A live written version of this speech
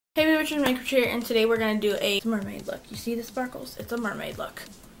Richard Makeup here, and today we're going to do a mermaid look. You see the sparkles? It's a mermaid look.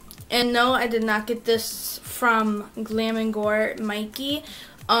 And no, I did not get this from Glam And Gore mykie.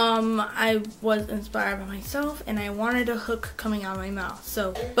 I was inspired by myself, and I wanted a hook coming out of my mouth.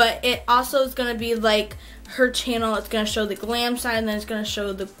 So, but it also is going to be like her channel. It's going to show the glam side, and then it's going to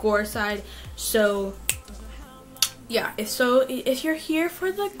show the gore side. So, yeah. If you're here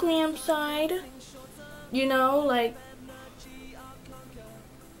for the glam side, you know, like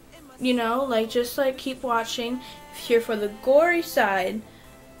just like keep watching. If you're here for the gory side,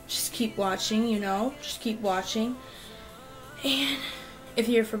 just keep watching, you know, just keep watching. And if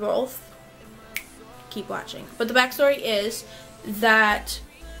you're here for both, keep watching. But the backstory is that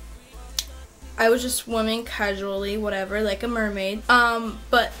I was just swimming casually, whatever, like a mermaid.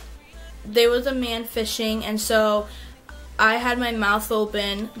 But there was a man fishing, and so I had my mouth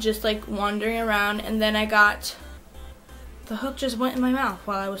open, just like wandering around, and then the hook just went in my mouth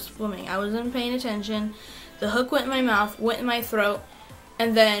while I was swimming. I wasn't paying attention. The hook went in my mouth, went in my throat,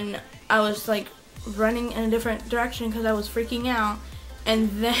 and then I was like running in a different direction because I was freaking out. And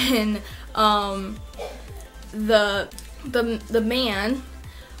then the man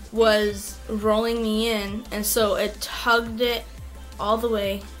was rolling me in, and so it tugged it all the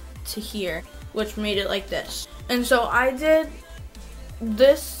way to here, which made it like this. And so I did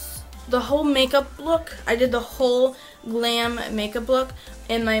this, the whole makeup look. I did the whole glam makeup look,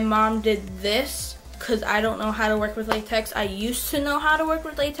 and my mom did this because I don't know how to work with latex. I used to know how to work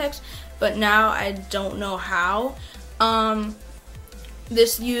with latex, but now I don't know how.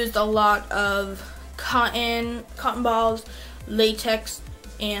 This used a lot of cotton balls, latex,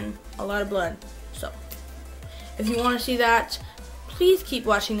 and a lot of blood. So if you want to see that, please keep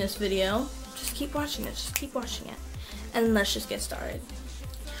watching this video. Just keep watching it. Just keep watching it. And let's just get started.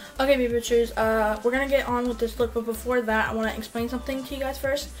 Okay, baby bitches, we're gonna get on with this look, but before that, I want to explain something to you guys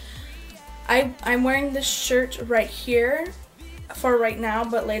first. I'm wearing this shirt right here for right now,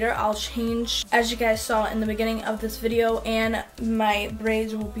 but later I'll change, as you guys saw in the beginning of this video, and my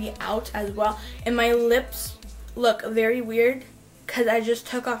braids will be out as well. And my lips look very weird because I just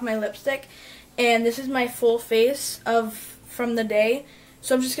took off my lipstick, and this is my full face from the day.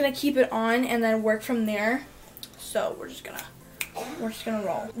 So I'm just gonna keep it on and then work from there. So we're just gonna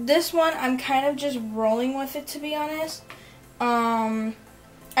roll. This one, I'm kind of just rolling with it, to be honest.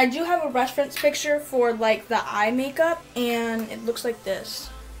 I do have a reference picture for like the eye makeup, and it looks like this.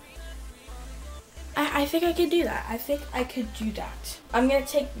 I think I could do that. I think I could do that. I'm gonna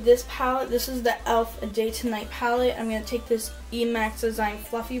take this palette. This is the e.l.f. A Day to Night palette. I'm gonna take this Emax Design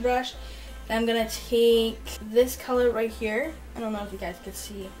fluffy brush, and I'm gonna take this color right here. I don't know if you guys can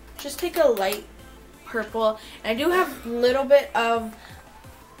see. Just take a light purple, and I do have a little bit of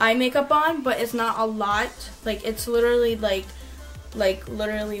eye makeup on, but it's not a lot. Like, it's literally like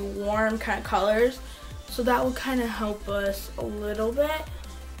literally warm kind of colors, so that will kind of help us a little bit.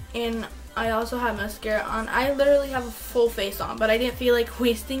 And I also have mascara on. I literally have a full face on, but I didn't feel like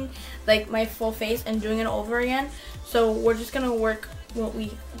wasting like my full face and doing it over again, so we're just gonna work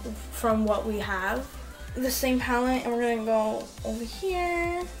from what we have. The same palette, and we're gonna go over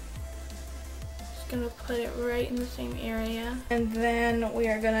here. Just gonna put it right in the same area, and then we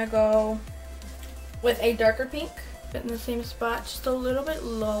are gonna go with a darker pink in the same spot, just a little bit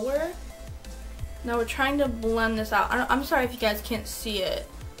lower. Now we're trying to blend this out. I'm sorry if you guys can't see it,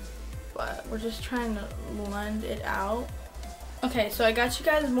 but we're just trying to blend it out. Okay, so I got you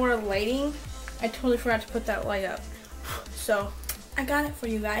guys more lighting. I totally forgot to put that light up, so I got it for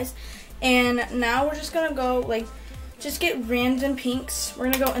you guys. And now we're just gonna go like, just get random pinks. We're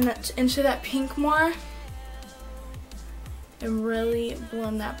gonna go into that pink more and really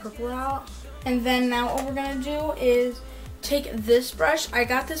blend that purple out. And then now what we're gonna do is take this brush. I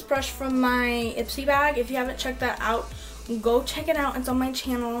got this brush from my Ipsy bag. If you haven't checked that out, go check it out. It's on my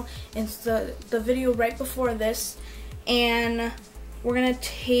channel. It's the video right before this. And we're gonna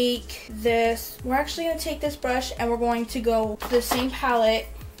take this. We're actually gonna take this brush, and we're going to go to the same palette,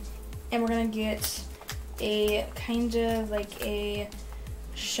 and we're gonna get a kind of like a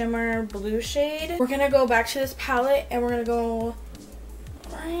shimmer blue shade. We're gonna go back to this palette, and we're gonna go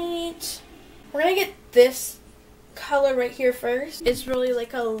right. We're gonna get this color right here first. It's really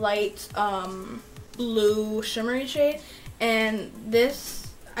like a light blue shimmery shade, and this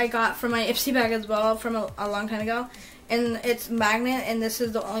I got from my Ipsy bag as well from a long time ago, and it's magnet, and this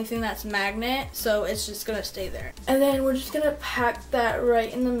is the only thing that's magnet, so it's just gonna stay there. And then we're just gonna pack that right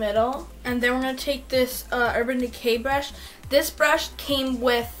in the middle, and then we're gonna take this Urban Decay brush. This brush came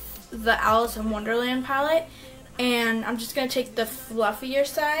with the Alice in Wonderland palette, and I'm just gonna take the fluffier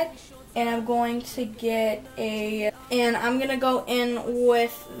side, and I'm going to get a And I'm gonna go in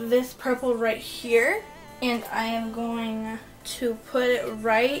with this purple right here, and I am going to put it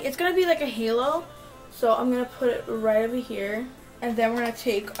right, it's gonna be like a halo, so I'm gonna put it right over here. And then we're gonna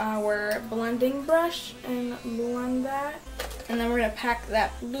take our blending brush and blend that. And then we're gonna pack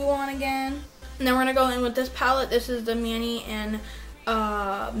that blue on again. And then we're gonna go in with this palette. This is the Manny and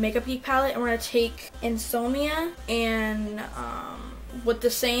Makeup Geek palette. And we're gonna take Insomnia and with the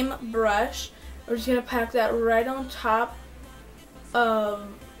same brush, we're just gonna pack that right on top of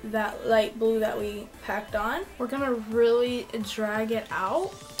that light blue that we packed on. We're gonna really drag it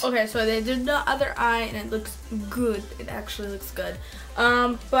out. Okay, so they did the other eye and it looks good. It actually looks good.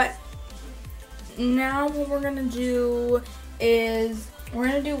 But now what we're gonna do is we're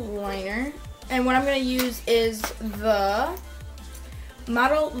gonna do liner. And what I'm gonna use is the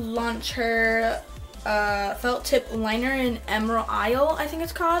Model Launcher felt tip liner in Emerald Isle, I think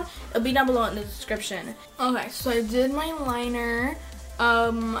it's called. It'll be down below in the description. Okay, so I did my liner.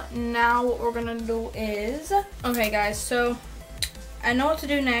 Now what we're gonna do is, okay guys, so I know what to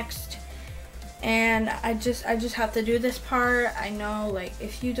do next, and I just have to do this part. I know, like,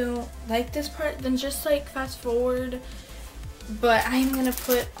 if you don't like this part, then just like fast forward. But I'm gonna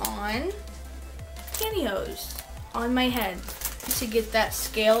put on pantyhose on my head to get that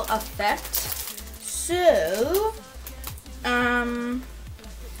scale effect. So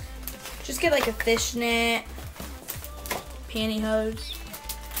just get like a fishnet, pantyhose,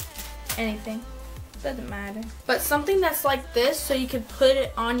 anything, doesn't matter, but something that's like this so you could put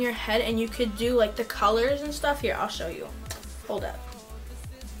it on your head and you could do like the colors and stuff. Here, I'll show you. Hold up.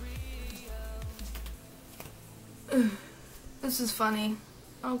 This is funny.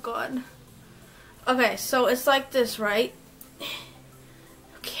 Oh god. Okay, so it's like this, right?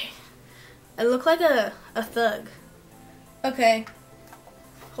 Okay, I look like a thug. Okay,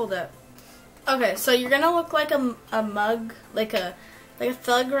 hold up. Okay, so you're gonna look like a mug, like a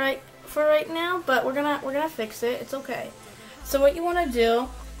thug right now, but we're gonna fix it. It's okay. So what you want to do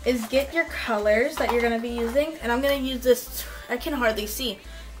is get your colors that you're gonna be using, and I'm gonna use this. I can hardly see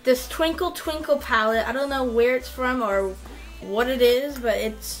this Twinkle Twinkle palette. I don't know where it's from or what it is, but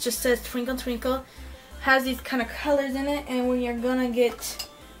it just says Twinkle Twinkle. Has these kind of colors in it, and when you're gonna get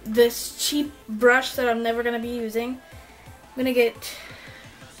this cheap brush that I'm never gonna be using, I'm gonna get.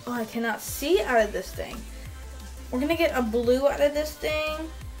 Oh, I cannot see out of this thing. We're gonna get a blue out of this thing.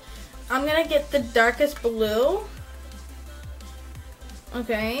 I'm gonna get the darkest blue.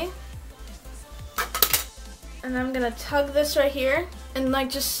 Okay. And I'm gonna tug this right here and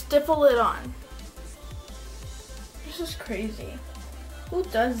like just stipple it on. This is crazy. Who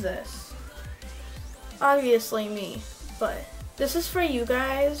does this? Obviously me, but this is for you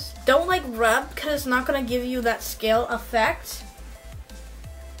guys. Don't like rub because it's not gonna give you that scale effect.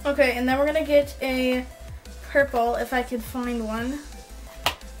 Okay, and then we're gonna get a purple, if I could find one.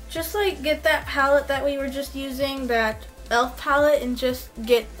 Just like get that palette that we were just using, that e.l.f. palette, and just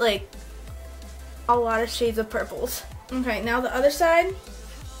get like a lot of shades of purples. Okay, now the other side,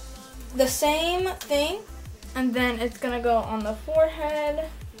 the same thing, and then it's gonna go on the forehead.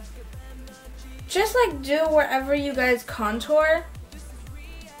 Just like do wherever you guys contour,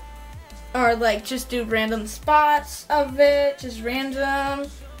 or like just do random spots of it, just random.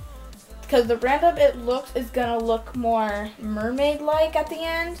 Because the random it looks is gonna look more mermaid-like at the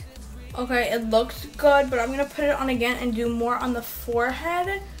end. Okay, it looks good, but I'm gonna put it on again and do more on the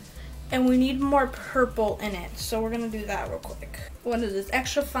forehead. And we need more purple in it, so we're gonna do that real quick. What is this?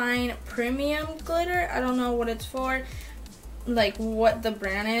 Extra fine premium glitter. I don't know what it's for, like what the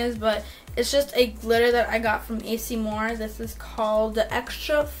brand is, but it's just a glitter that I got from AC Moore. This is called the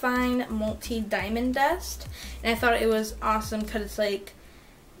Extra Fine Multi Diamond Dust, and I thought it was awesome because it's like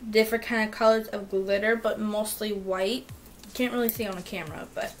different kind of colors of glitter, but mostly white. Can't really see on the camera,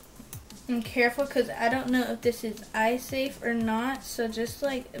 but I'm careful because I don't know if this is eye safe or not, so just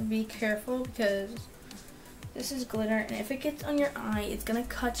like be careful because this is glitter, and if it gets on your eye it's gonna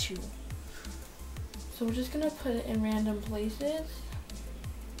cut you. So we're just gonna put it in random places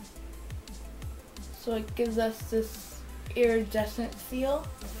so it gives us this iridescent feel.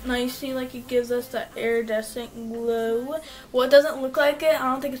 Now you see, like, it gives us that iridescent glow. Well, it doesn't look like it.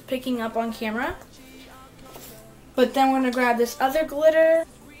 I don't think it's picking up on camera. But then we're gonna grab this other glitter.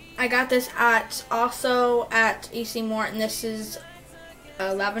 I got this also at AC Moore, and this is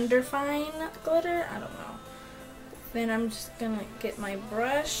a lavender fine glitter. I don't know. Then I'm just gonna get my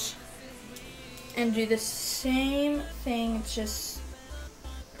brush and do the same thing. It's just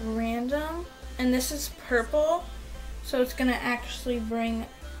random. And this is purple, so it's gonna actually bring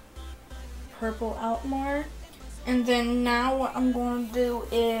purple out more. And then now what I'm going to do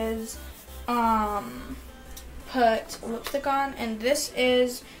is put lipstick on, and this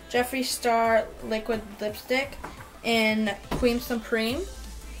is Jeffree Star liquid lipstick in Cream Supreme.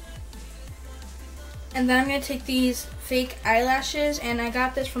 And then I'm going to take these fake eyelashes, and I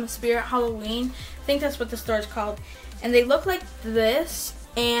got this from Spirit Halloween. I think that's what the store is called. And they look like this,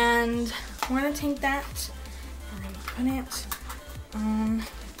 and we're going to take that and put it on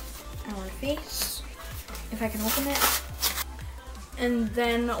our face, if I can open it. And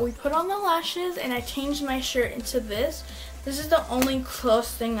then we put on the lashes, and I changed my shirt into this. This is the only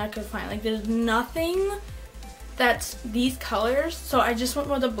close thing I could find. Like, there's nothing that's these colors, so I just went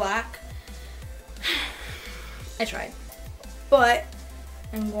with the black. I tried, but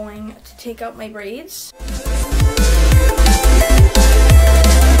I'm going to take out my braids.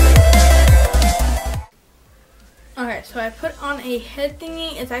 Okay, so I put on a head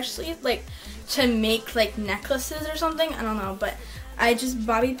thingy. It's actually like to make like necklaces or something. I don't know, but I just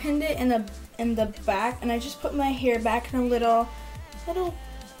bobby pinned it in the back, and I just put my hair back in a little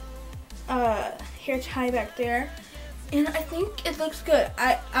hair tie back there. And I think it looks good.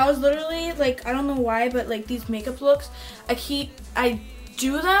 I was literally like, I don't know why, but like these makeup looks, I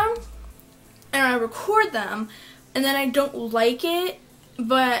do them and I record them, and then I don't like it,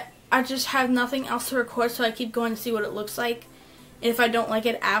 but I just have nothing else to record, so I keep going to see what it looks like. And if I don't like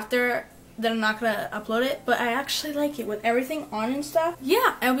it after, then I'm not gonna upload it. But I actually like it with everything on and stuff.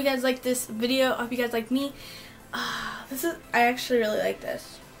 Yeah, I hope you guys like this video. I hope you guys like me. I actually really like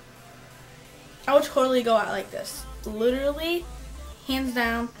this. I would totally go out like this. Literally, hands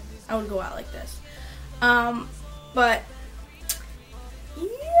down, I would go out like this. But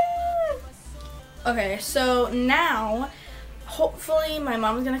yeah. Okay, so now hopefully my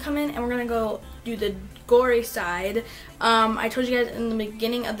mom's gonna come in and we're gonna go do the gory side. I told you guys in the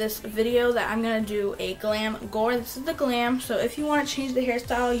beginning of this video that I'm gonna do a glam gore. This is the glam, so if you want to change the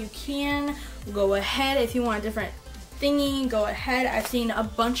hairstyle, you can go ahead. If you want a different thingy, go ahead. I've seen a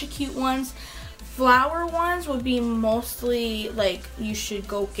bunch of cute ones. Flower ones would be mostly like, you should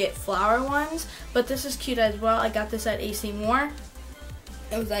go get flower ones, but this is cute as well. I got this at AC Moore.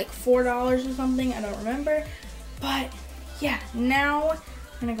 It was like $4 or something, I don't remember. But yeah, now I'm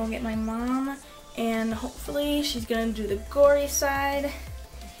gonna go get my mom, and hopefully she's gonna do the gory side,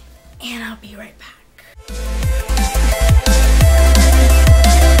 and I'll be right back.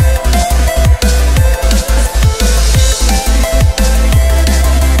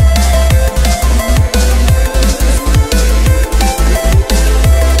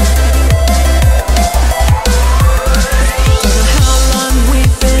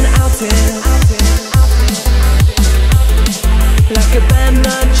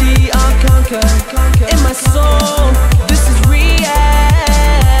 In my soul, this is real.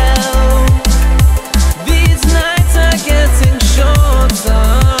 These nights are getting shorter.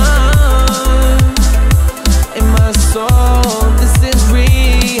 In my soul, this is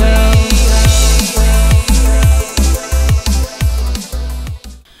real.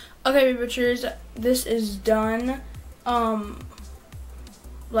 Okay, Butchers, this is done.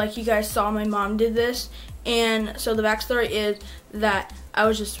 Like you guys saw, my mom did this, and so the backstory is that I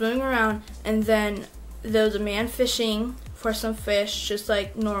was just swimming around, and then there was a man fishing for some fish, just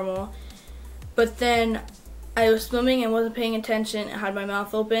like normal. But then I was swimming and wasn't paying attention and had my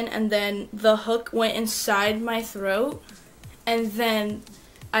mouth open, and then the hook went inside my throat, and then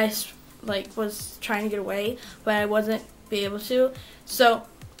I like was trying to get away, but I wasn't be able to. So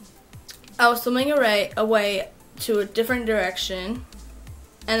I was swimming away to a different direction,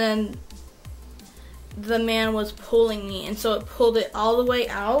 and then the man was pulling me, and so it pulled it all the way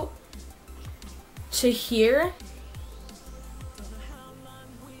out to here.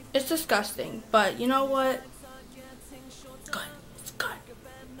 It's disgusting, but you know what? Good. It's good.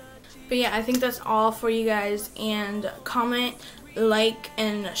 But yeah, I think that's all for you guys, and comment, like,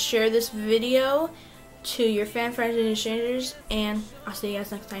 and share this video to your fan friends and your strangers, and I'll see you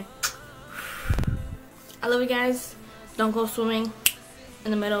guys next time. I love you guys. Don't go swimming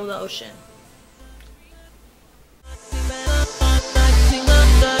in the middle of the ocean.